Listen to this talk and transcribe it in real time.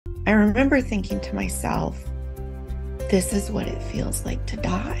I remember thinking to myself, this is what it feels like to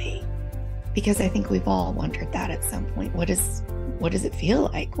die. Because I think we've all wondered that at some point. What does it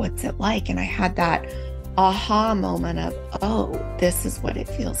feel like? What's it like? And I had that aha moment of, oh, this is what it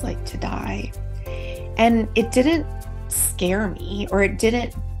feels like to die. And it didn't scare me or it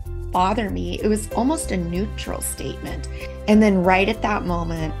didn't bother me. It was almost a neutral statement. And then right at that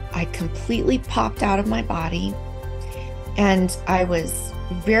moment, I completely popped out of my body and I was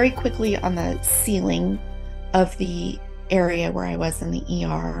very quickly on the ceiling of the area where I was in the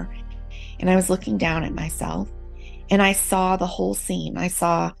ER. And I was looking down at myself and I saw the whole scene. I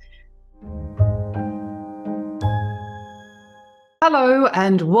saw. Hello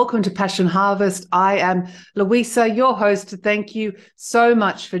and welcome to Passion Harvest. I am Luisa, your host. Thank you so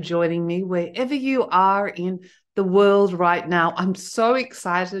much for joining me wherever you are in the world right now. I'm so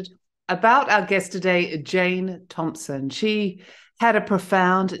excited about our guest today, Jane Thompson. She had a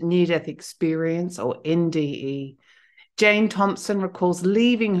profound near-death experience, or NDE. Jane Thompson recalls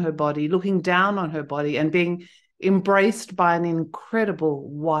leaving her body, looking down on her body, and being embraced by an incredible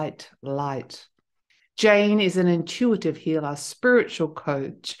white light. Jane is an intuitive healer, spiritual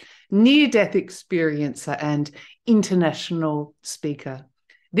coach, near-death experiencer, and international speaker.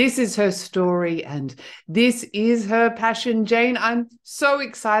 This is her story and this is her passion. Jane, I'm so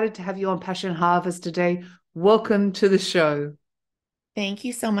excited to have you on Passion Harvest today. Welcome to the show. Thank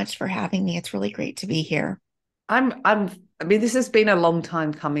you so much for having me. It's really great to be here. I mean, this has been a long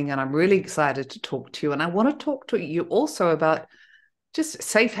time coming and I'm really excited to talk to you. And I want to talk to you also about just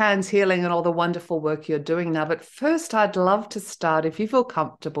safe hands healing and all the wonderful work you're doing now. But first, I'd love to start, if you feel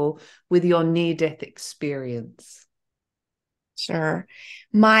comfortable, with your near-death experience. Sure.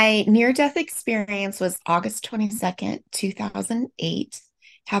 My near-death experience was August 22nd, 2008.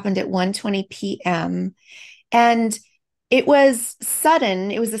 Happened at 1:20 p.m. And it was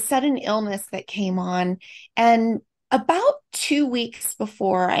sudden. It was a sudden illness that came on. And about 2 weeks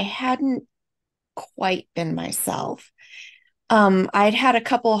before, I hadn't quite been myself. I'd had a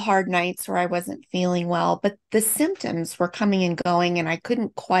couple of hard nights where I wasn't feeling well, but the symptoms were coming and going, and I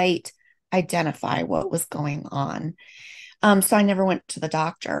couldn't quite identify what was going on. So I never went to the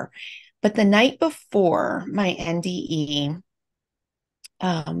doctor. But the night before my NDE,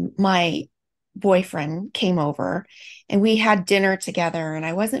 my boyfriend came over and we had dinner together, and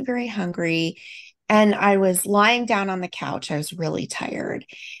I wasn't very hungry. And I was lying down on the couch. I was really tired.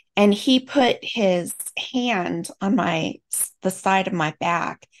 And he put his hand on the side of my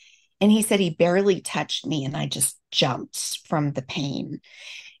back. And he said he barely touched me. And I just jumped from the pain.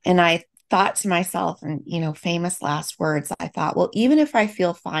 And I thought to myself, and famous last words, I thought, well, even if I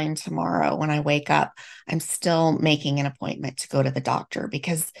feel fine tomorrow when I wake up, I'm still making an appointment to go to the doctor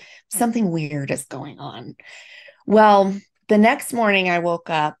because something weird is going on. Well, the next morning I woke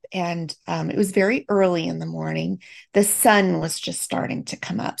up and it was very early in the morning. The sun was just starting to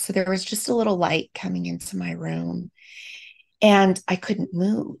come up. So there was just a little light coming into my room and I couldn't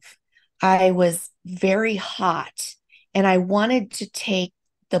move. I was very hot and I wanted to take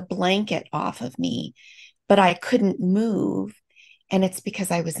the blanket off of me, but I couldn't move. And it's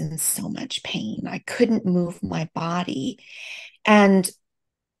because I was in so much pain. I couldn't move my body. And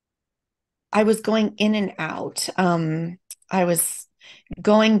I was going in and out. I was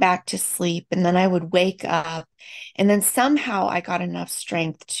going back to sleep and then I would wake up. And then somehow I got enough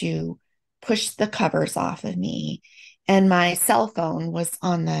strength to push the covers off of me. And my cell phone was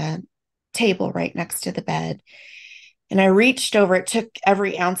on the table right next to the bed. And I reached over, it took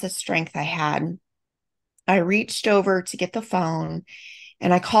every ounce of strength I had. I reached over to get the phone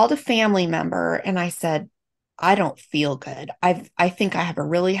and I called a family member and I said, I don't feel good. I think I have a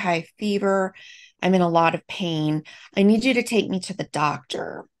really high fever. I'm in a lot of pain. I need you to take me to the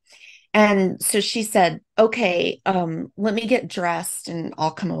doctor. And so she said, okay, let me get dressed and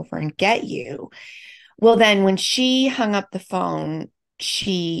I'll come over and get you. Well, then when she hung up the phone,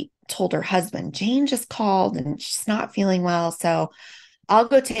 she told her husband, Jane just called and she's not feeling well. So I'll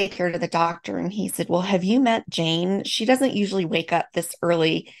go take her to the doctor. And he said, well, have you met Jane? She doesn't usually wake up this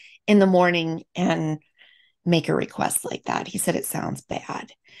early in the morning and make a request like that. He said, it sounds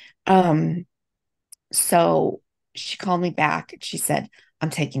bad. So she called me back and she said, I'm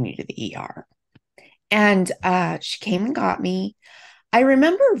taking you to the ER. And she came and got me. I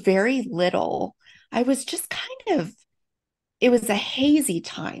remember very little. I was just it was a hazy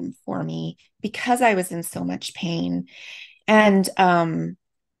time for me because I was in so much pain. And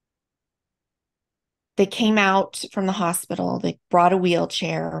they came out from the hospital. They brought a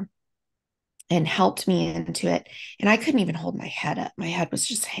wheelchair and helped me into it. And I couldn't even hold my head up. My head was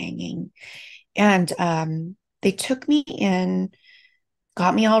just hanging. And they took me in,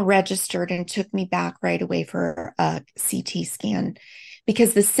 got me all registered and took me back right away for a CT scan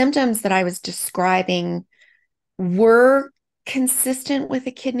because the symptoms that I was describing were consistent with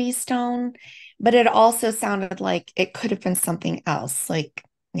a kidney stone, but it also sounded like it could have been something else, like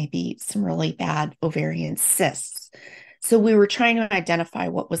maybe some really bad ovarian cysts. So we were trying to identify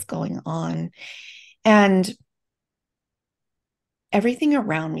what was going on. And everything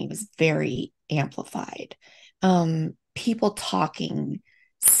around me was very amplified. People talking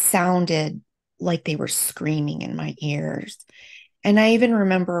sounded like they were screaming in my ears. And I even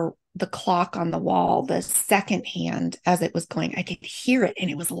remember the clock on the wall, the second hand as it was going, I could hear it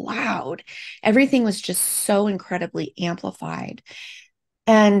and it was loud. Everything was just so incredibly amplified.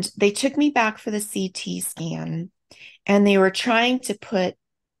 And they took me back for the CT scan and they were trying to put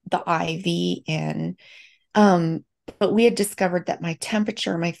the IV in. Um, but we had discovered that my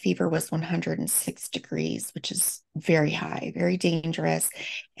temperature, my fever was 106 degrees, which is very high, very dangerous.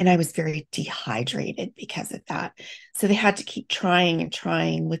 And I was very dehydrated because of that. So they had to keep trying and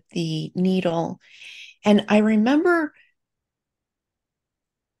trying with the needle. And I remember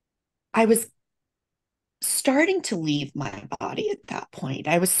I was starting to leave my body at that point.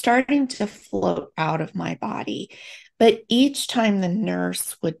 I was starting to float out of my body. But each time the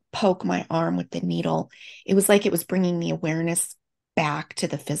nurse would poke my arm with the needle, it was like it was bringing the awareness back to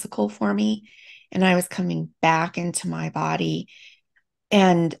the physical for me. And I was coming back into my body.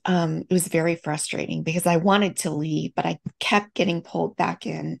 And it was very frustrating because I wanted to leave, but I kept getting pulled back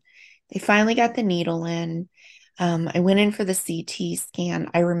in. They finally got the needle in. I went in for the CT scan.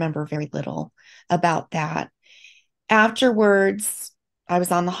 I remember very little about that. Afterwards, I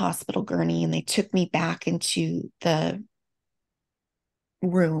was on the hospital gurney and they took me back into the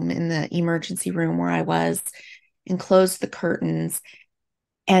room, in the emergency room where I was, and closed the curtains.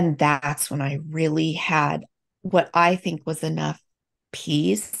 And that's when I really had what I think was enough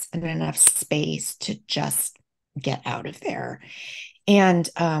peace and enough space to just get out of there. And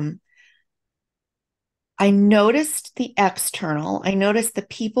I noticed the external, I noticed the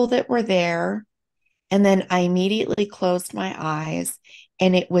people that were there. And then I immediately closed my eyes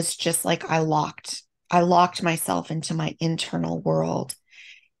and it was just like I locked myself into my internal world.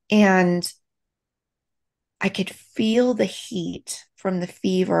 And I could feel the heat from the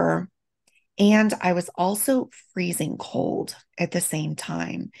fever. And I was also freezing cold at the same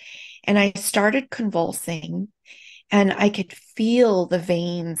time. And I started convulsing and I could feel the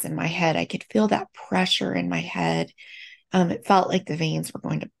veins in my head. I could feel that pressure in my head. It felt like the veins were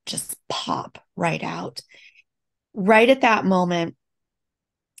going to just pop right out. Right at that moment,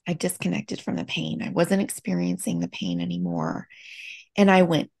 I disconnected from the pain. I wasn't experiencing the pain anymore. And I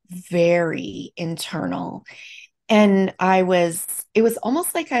went very internal. And it was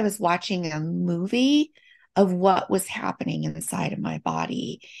almost like I was watching a movie of what was happening inside of my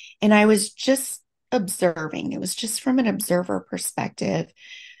body. And I was just observing. It was just from an observer perspective.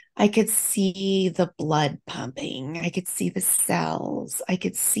 I could see the blood pumping. I could see the cells. I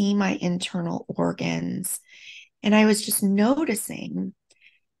could see my internal organs. And I was just noticing.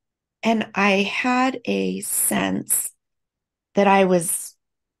 And I had a sense that I was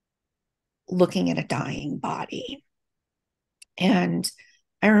looking at a dying body. And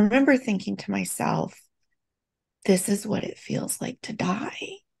I remember thinking to myself, this is what it feels like to die.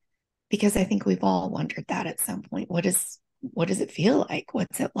 Because I think we've all wondered that at some point. What does it feel like?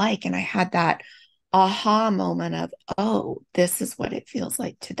 What's it like? And I had that aha moment of, oh, this is what it feels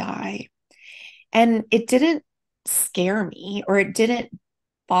like to die. And it didn't scare me or it didn't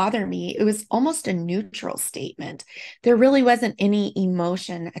bother me. It was almost a neutral statement. There really wasn't any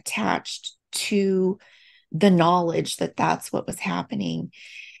emotion attached to the knowledge that that's what was happening.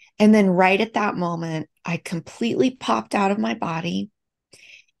 And then right at that moment, I completely popped out of my body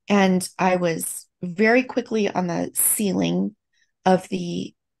and I was very quickly on the ceiling of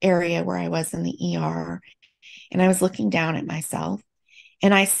the area where I was in the ER. And I was looking down at myself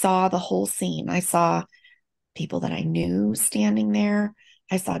and I saw the whole scene. I saw people that I knew standing there.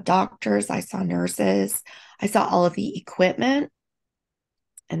 I saw doctors, I saw nurses, I saw all of the equipment.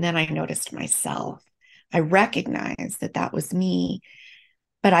 And then I noticed myself. I recognized that that was me,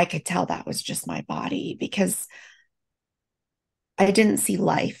 but I could tell that was just my body because I didn't see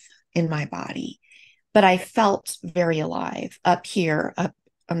life in my body, but I felt very alive up here, up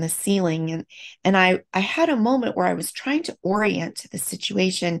on the ceiling. And I had a moment where I was trying to orient to the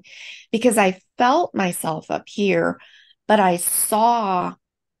situation because I felt myself up here, but I saw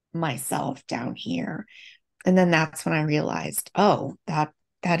myself down here. And then that's when I realized, oh, that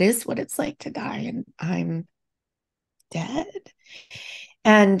is what it's like to die. And I'm dead.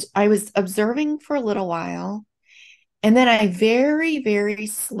 And I was observing for a little while. And then I very, very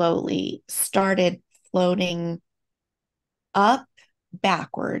slowly started floating up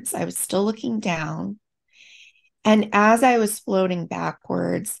backwards. I was still looking down. And as I was floating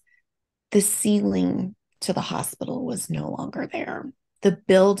backwards, the ceiling to the hospital was no longer there. The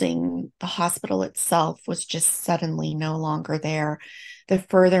building, the hospital itself, was just suddenly no longer there. The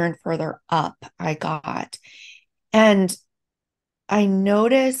further and further up I got. And I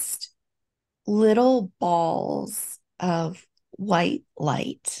noticed little balls of white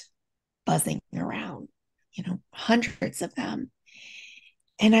light buzzing around, hundreds of them.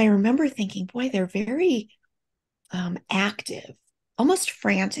 And I remember thinking, boy, they're very active, almost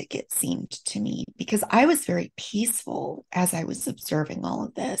frantic, it seemed to me, because I was very peaceful as I was observing all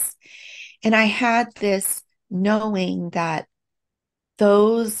of this. And I had this knowing that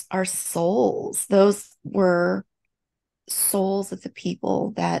those are souls, those were souls of the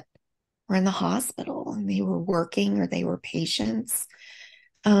people that were in the hospital and they were working or they were patients.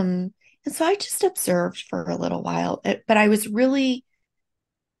 And so I just observed for a little while, but I was really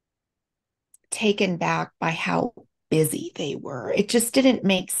taken back by how busy they were. It just didn't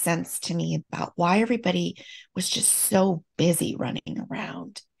make sense to me about why everybody was just so busy running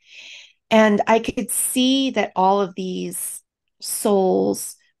around. And I could see that all of these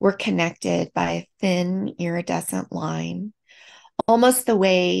souls were connected by a thin iridescent line, almost the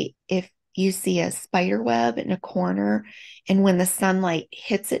way if you see a spider web in a corner, and when the sunlight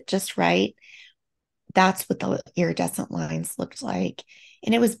hits it just right, that's what the iridescent lines looked like.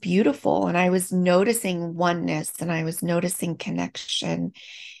 And it was beautiful. And I was noticing oneness and I was noticing connection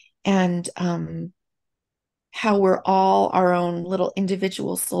and how we're all our own little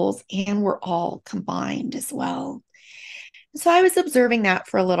individual souls and we're all combined as well. So I was observing that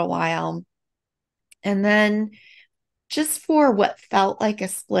for a little while. And then, just for what felt like a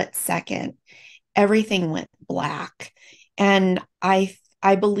split second, everything went black. And I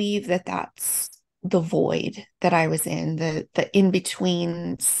believe that that's the void that I was in, the in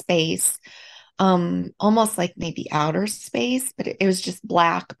between space, almost like maybe outer space, but it was just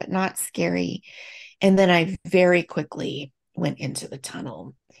black, but not scary. And then I very quickly went into the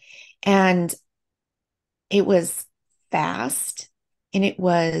tunnel, and it was fast and it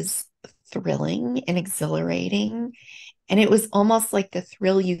was thrilling and exhilarating. And it was almost like the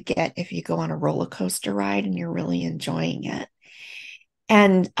thrill you get if you go on a roller coaster ride and you're really enjoying it.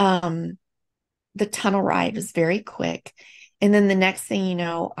 And the tunnel ride was very quick. And then the next thing you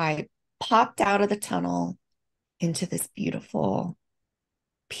know, I popped out of the tunnel into this beautiful,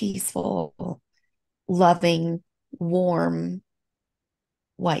 peaceful, loving, warm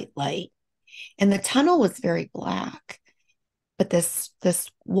white light. And the tunnel was very black, but this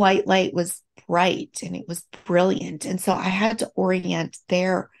white light was bright and it was brilliant. And so I had to orient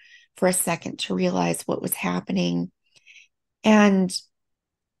there for a second to realize what was happening. And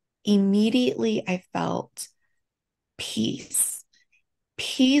immediately I felt peace,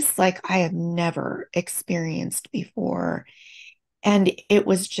 peace like I have never experienced before. And it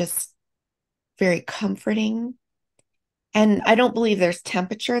was just very comforting. And I don't believe there's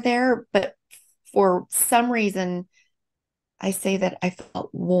temperature there, but for some reason, I say that I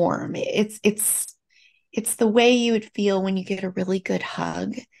felt warm. It's the way you would feel when you get a really good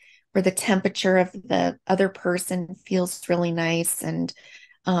hug, where the temperature of the other person feels really nice, and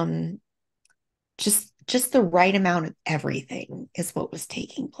um, just the right amount of everything is what was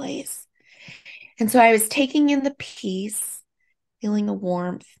taking place. And so I was taking in the peace, feeling the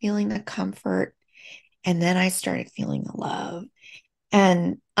warmth, feeling the comfort, and then I started feeling the love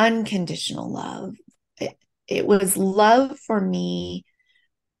and unconditional love. It was love for me.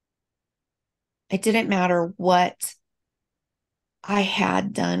 It didn't matter what I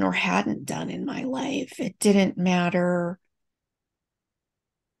had done or hadn't done in my life. It didn't matter.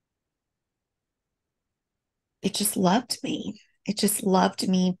 It just loved me. It just loved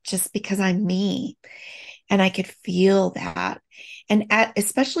me just because I'm me. And I could feel that. And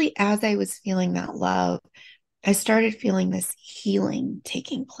especially as I was feeling that love, I started feeling this healing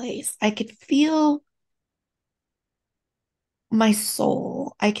taking place. I could feel my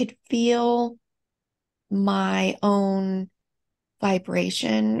soul. I could feel my own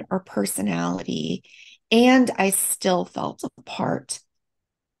vibration or personality. And I still felt a part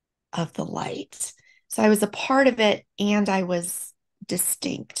of the light. So I was a part of it and I was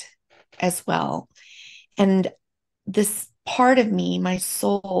distinct as well. And this part of me, my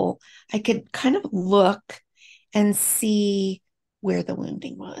soul, I could kind of look and see where the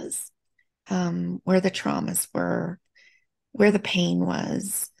wounding was, where the traumas were, where the pain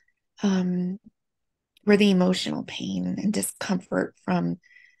was, where the emotional pain and discomfort from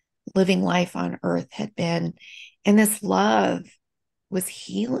living life on earth had been. And this love was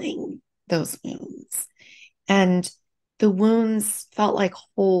healing those wounds. And the wounds felt like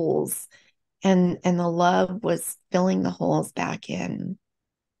holes, and the love was filling the holes back in,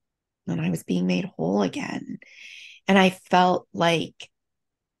 and I was being made whole again. And I felt like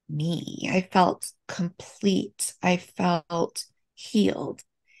me. I felt complete. I felt healed.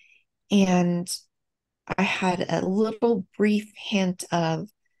 And I had a little brief hint of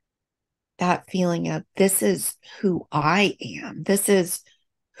that feeling of, this is who I am. This is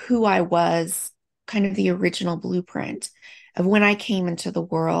who I was, kind of the original blueprint of when I came into the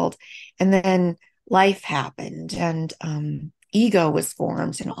world. And then life happened, and ego was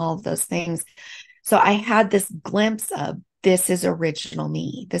formed and all of those things. So I had this glimpse of, this is original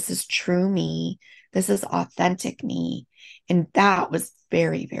me. This is true me. This is authentic me. And that was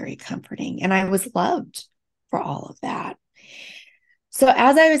very, very comforting. And I was loved for all of that. So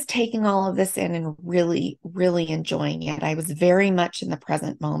as I was taking all of this in and really, really enjoying it, I was very much in the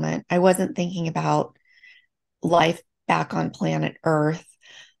present moment. I wasn't thinking about life back on planet Earth.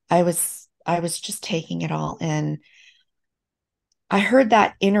 I was just taking it all in. I heard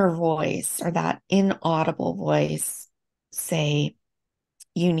that inner voice, or that inaudible voice, say,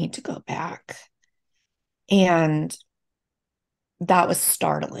 you need to go back. And that was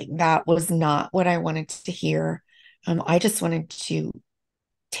startling. That was not what I wanted to hear. I just wanted to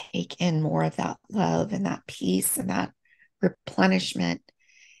take in more of that love and that peace and that replenishment.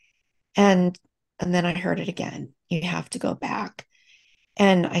 And and then I heard it again. You have to go back.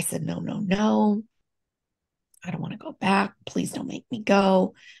 And I said, no, no, no. I don't want to go back. Please don't make me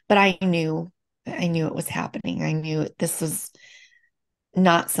go. But I knew it was happening. I knew this was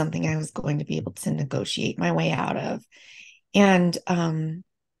not something I was going to be able to negotiate my way out of. And I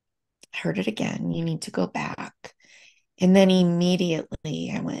heard it again. You need to go back. And then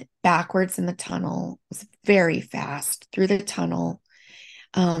immediately I went backwards in the tunnel. It was very fast through the tunnel.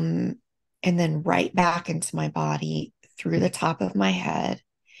 Um, and then right back into my body through the top of my head.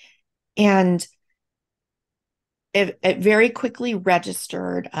 And it very quickly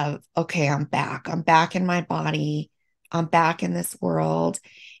registered of, okay, I'm back. I'm back in my body. I'm back in this world.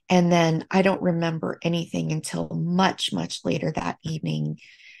 And then I don't remember anything until much, much later that evening,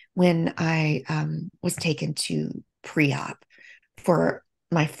 when I was taken to pre-op for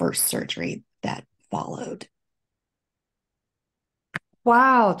my first surgery that followed.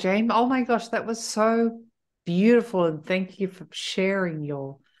 Wow, Jane. Oh my gosh, that was so beautiful. And thank you for sharing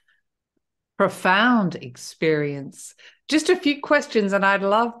your profound experience. Just a few questions, and I'd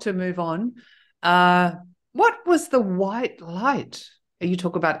love to move on. Uh, what was the white light? You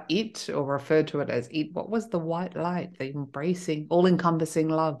talk about it, or refer to it as it. What was the white light, the embracing, all-encompassing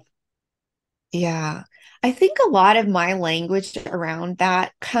love? Yeah. I think a lot of my language around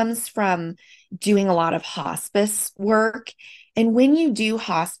that comes from doing a lot of hospice work. And when you do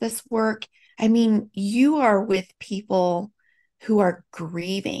hospice work, I mean, you are with people who are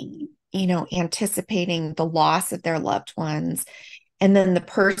grieving, anticipating the loss of their loved ones, and then the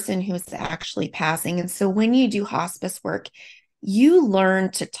person who's actually passing. And so when you do hospice work, you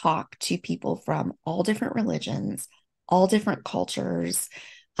learn to talk to people from all different religions, all different cultures.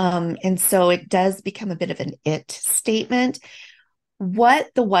 And so it does become a bit of an it statement.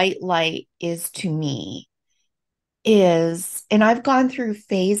 What the white light is to me is, and I've gone through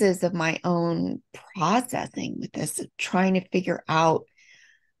phases of my own processing with this, trying to figure out,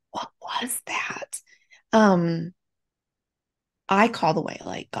 what was that? Um, I call the white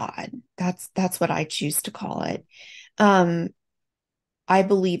light God. That's what I choose to call it. Um, I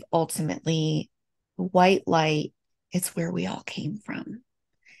believe ultimately, white light is where we all came from.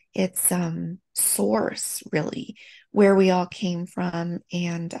 It's source, really, where we all came from.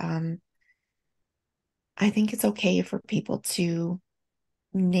 And I think it's okay for people to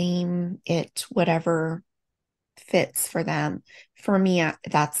name it whatever fits for them. For me,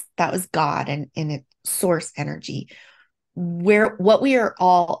 that was God, and its source energy, where what we are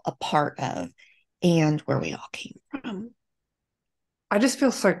all a part of and where we all came from. I just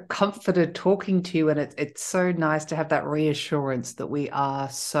feel so comforted talking to you, and it's so nice to have that reassurance that we are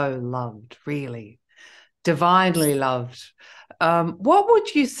so loved, really divinely loved. What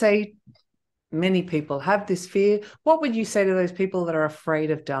would you say? Many people have this fear. What would you say to those people that are afraid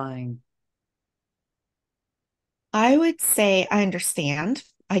of dying? I would say I understand.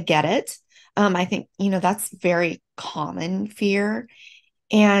 I get it. I think, that's very common fear.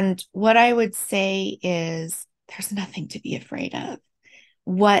 And what I would say is, there's nothing to be afraid of.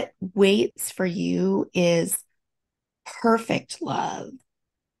 What waits for you is perfect love,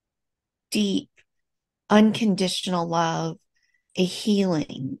 deep, unconditional love, a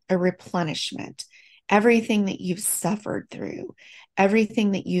healing, a replenishment. everything that you've suffered through,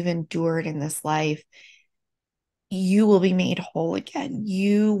 everything that you've endured in this life, you will be made whole again.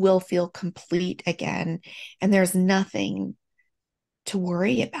 You will feel complete again. And there's nothing to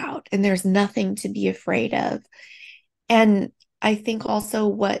worry about, and there's nothing to be afraid of. And I think also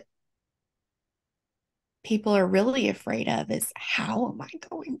what people are really afraid of is, how am I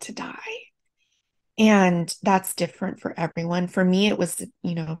going to die? And that's different for everyone. For me, it was,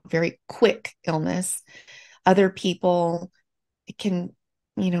 very quick illness. Other people, it can,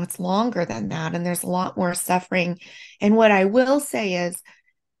 it's longer than that. And there's a lot more suffering. And what I will say is,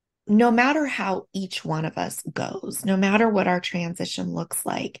 no matter how each one of us goes, no matter what our transition looks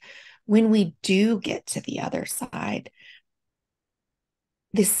like, when we do get to the other side,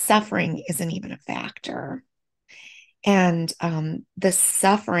 the suffering isn't even a factor. And the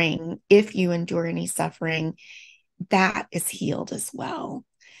suffering, if you endure any suffering, that is healed as well.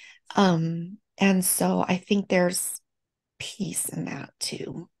 And so I think there's peace in that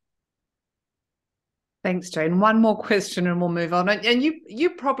too. Thanks, Jane. One more question and we'll move on. And you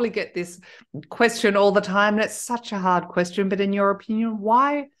probably get this question all the time, and it's such a hard question, but in your opinion,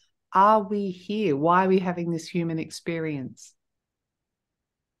 why are we here? Why are we having this human experience?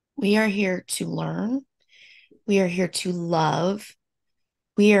 We are here to learn. We are here to love.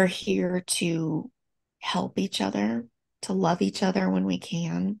 We are here to help each other, to love each other when we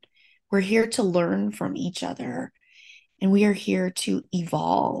can. We're here to learn from each other. And we are here to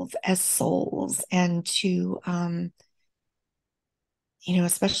evolve as souls and to,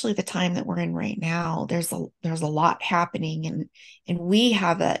 especially the time that we're in right now, there's a lot happening, and we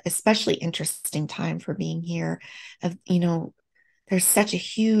have a especially interesting time for being here. There's such a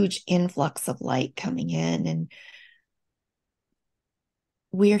huge influx of light coming in, and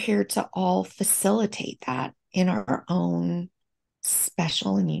we're here to all facilitate that in our own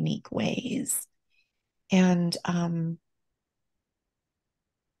special and unique ways. And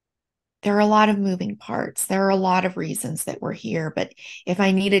there are a lot of moving parts. There are a lot of reasons that we're here. But if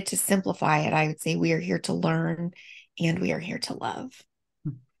I needed to simplify it, I would say we are here to learn and we are here to love.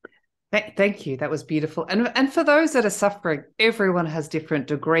 Thank you. That was beautiful. And for those that are suffering, everyone has different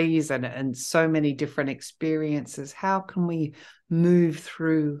degrees and so many different experiences. How can we move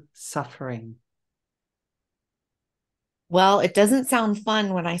through suffering? Well, it doesn't sound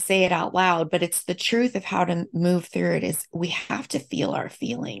fun when I say it out loud, but it's the truth of how to move through it. Is we have to feel our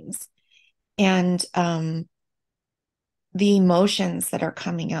feelings and the emotions that are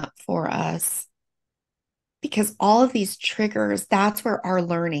coming up for us, because all of these triggers, that's where our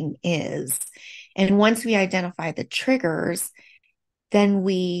learning is. And once we identify the triggers, then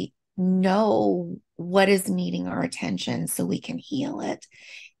we know what is needing our attention so we can heal it.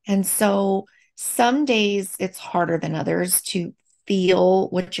 And so some days it's harder than others to feel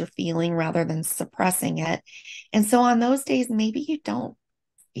what you're feeling rather than suppressing it. And so on those days, maybe you don't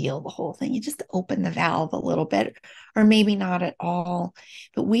feel the whole thing. You just open the valve a little bit, or maybe not at all.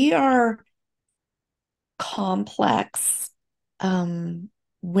 But we are complex when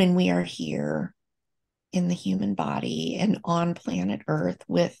we are here in the human body and on planet Earth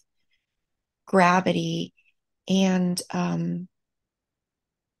with gravity, and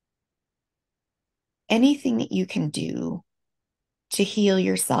anything that you can do to heal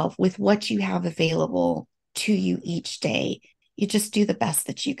yourself with what you have available to you each day. You just do the best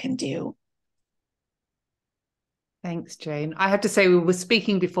that you can do. Thanks, Jane. I have to say, we were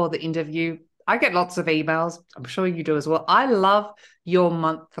speaking before the interview. I get lots of emails. I'm sure you do as well. I love your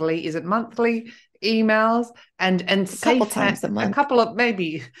monthly, is it monthly emails and couple times a month. a couple of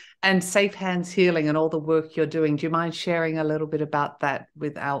maybe, and Safe Hands Healing and all the work you're doing. Do you mind sharing a little bit about that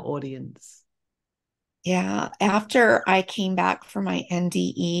with our audience? Yeah, after I came back from my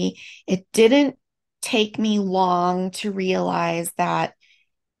NDE, it didn't take me long to realize that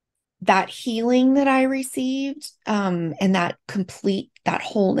healing that I received, and that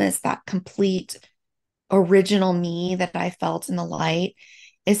wholeness, that complete original me that I felt in the light,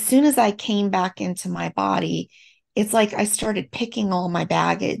 as soon as I came back into my body, it's like I started picking all my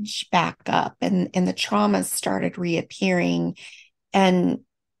baggage back up, and the traumas started reappearing. And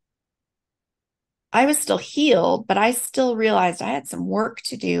I was still healed, but I still realized I had some work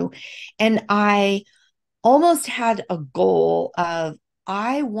to do. And I almost had a goal of,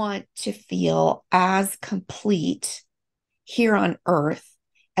 I want to feel as complete here on earth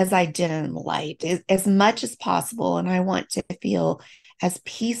as I did in the light, as much as possible. And I want to feel as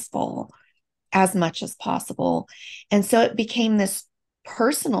peaceful as much as possible. And so it became this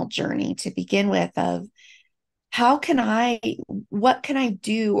personal journey to begin with of, what can I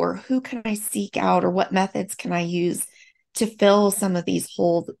do, or who can I seek out, or what methods can I use to fill some of these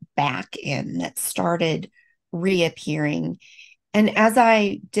holes back in that started reappearing. And as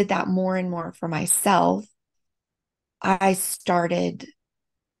I did that more and more for myself, I started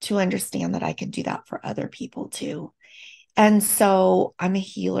to understand that I could do that for other people too. And so I'm a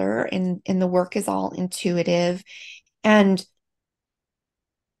healer, and the work is all intuitive. And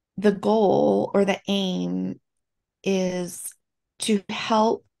the goal or the aim is to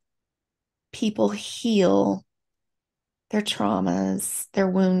help people heal their traumas, their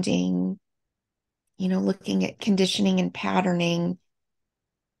wounding, looking at conditioning and patterning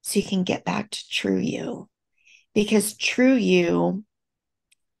so you can get back to true you. Because true you,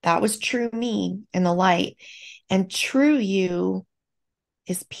 that was true me in the light. And true you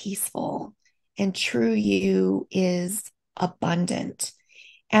is peaceful. And true you is abundant.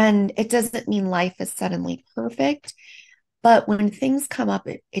 And it doesn't mean life is suddenly perfect, but when things come up,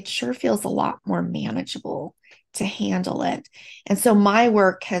 it sure feels a lot more manageable to handle it. And so my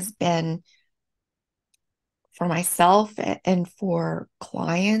work has been for myself and for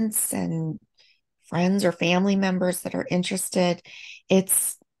clients and friends or family members that are interested.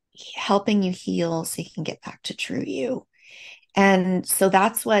 It's helping you heal so you can get back to true you. And so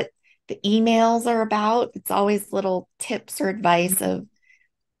that's what the emails are about. It's always little tips or advice of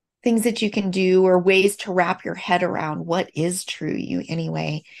things that you can do or ways to wrap your head around what is true you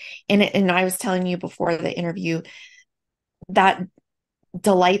anyway. And I was telling you before the interview that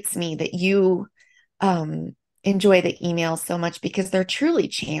delights me that you enjoy the emails so much because they're truly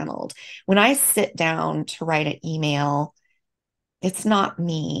channeled. When I sit down to write an email, it's not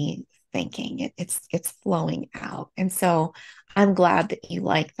me thinking, it's flowing out. And so I'm glad that you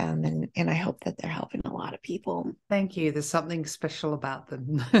like them, and I hope that they're helping a lot of people. Thank you. There's something special about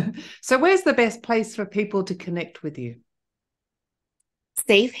them. So where's the best place for people to connect with you?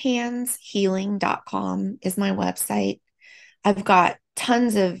 Safehandshealing.com is my website. I've got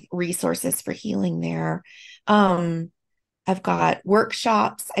tons of resources for healing there. I've got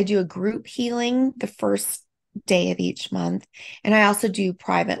workshops. I do a group healing the first day of each month. And I also do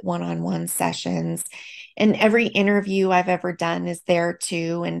private one-on-one sessions. And every interview I've ever done is there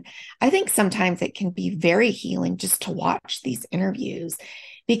too. And I think sometimes it can be very healing just to watch these interviews,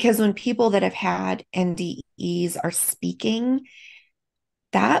 because when people that have had NDEs are speaking,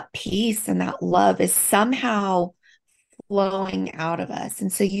 that peace and that love is somehow flowing out of us.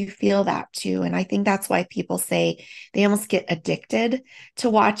 And so you feel that too. And I think that's why people say they almost get addicted to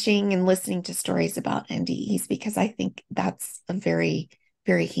watching and listening to stories about NDEs, because I think that's a very,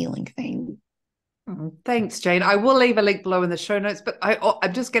 very healing thing. Thanks, Jane. I will leave a link below in the show notes, but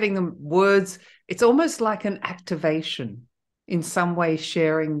I'm just getting the words. It's almost like an activation in some way,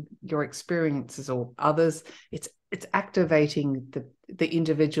 sharing your experiences or others. It's activating the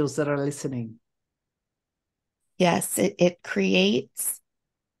individuals that are listening. Yes, it creates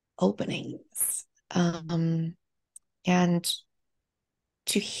openings. And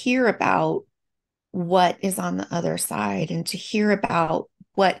to hear about what is on the other side and to hear about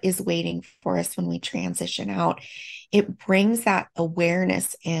what is waiting for us when we transition out, it brings that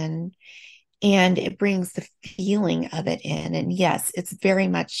awareness in, and it brings the feeling of it in. And yes, it's very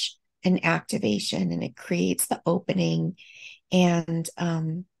much an activation, and it creates the opening. And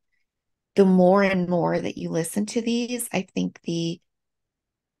the more and more that you listen to these, I think the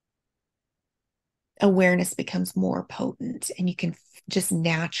awareness becomes more potent, and you can just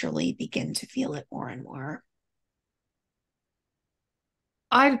naturally begin to feel it more and more.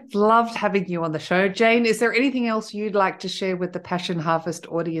 I've loved having you on the show. Jane, is there anything else you'd like to share with the Passion Harvest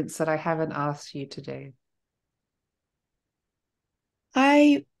audience that I haven't asked you today?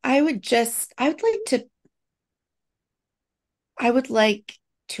 I would like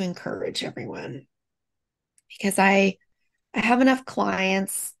to encourage everyone, because I have enough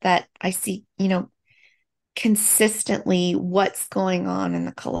clients that I see, consistently what's going on in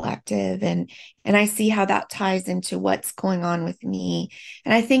the collective, and I see how that ties into what's going on with me.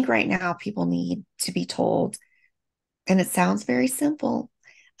 And I think right now people need to be told, and it sounds very simple,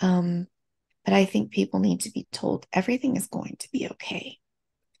 but I think people need to be told everything is going to be okay.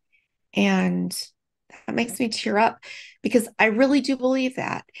 And that makes me tear up, because I really do believe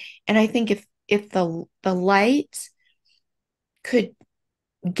that. And I think if the light could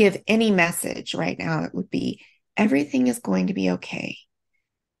give any message right now, it would be everything is going to be okay.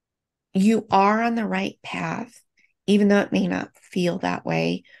 You are on the right path, even though it may not feel that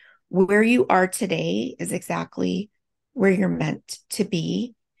way. Where you are today is exactly where you're meant to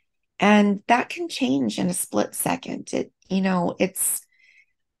be. And that can change in a split second. It's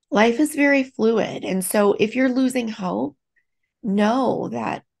life is very fluid. And so if you're losing hope, know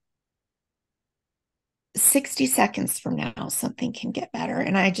that 60 seconds from now, something can get better.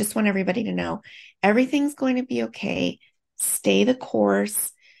 And I just want everybody to know everything's going to be okay. Stay the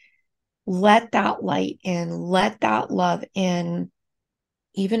course. Let that light in, let that love in,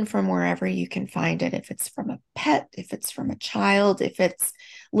 even from wherever you can find it. If it's from a pet, if it's from a child, if it's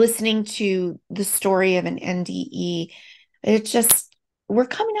listening to the story of an NDE, it's just, we're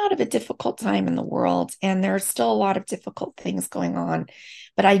coming out of a difficult time in the world, and there's still a lot of difficult things going on.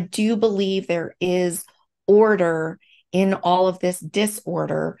 But I do believe there is order in all of this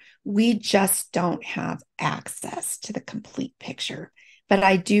disorder. We just don't have access to the complete picture. But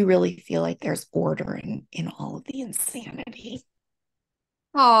I do really feel like there's order in all of the insanity.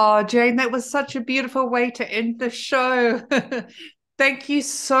 Oh, Jane, that was such a beautiful way to end the show. Thank you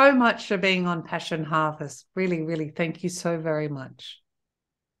so much for being on Passion Harvest. Really, really, thank you so very much.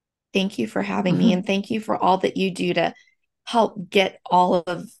 Thank you for having me, and thank you for all that you do to help get all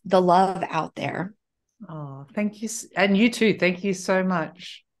of the love out there. Oh, thank you. And you too. Thank you so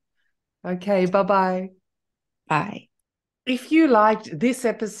much. Okay, bye-bye. Bye. If you liked this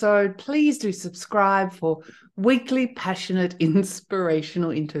episode, please do subscribe for weekly passionate,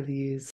 inspirational interviews.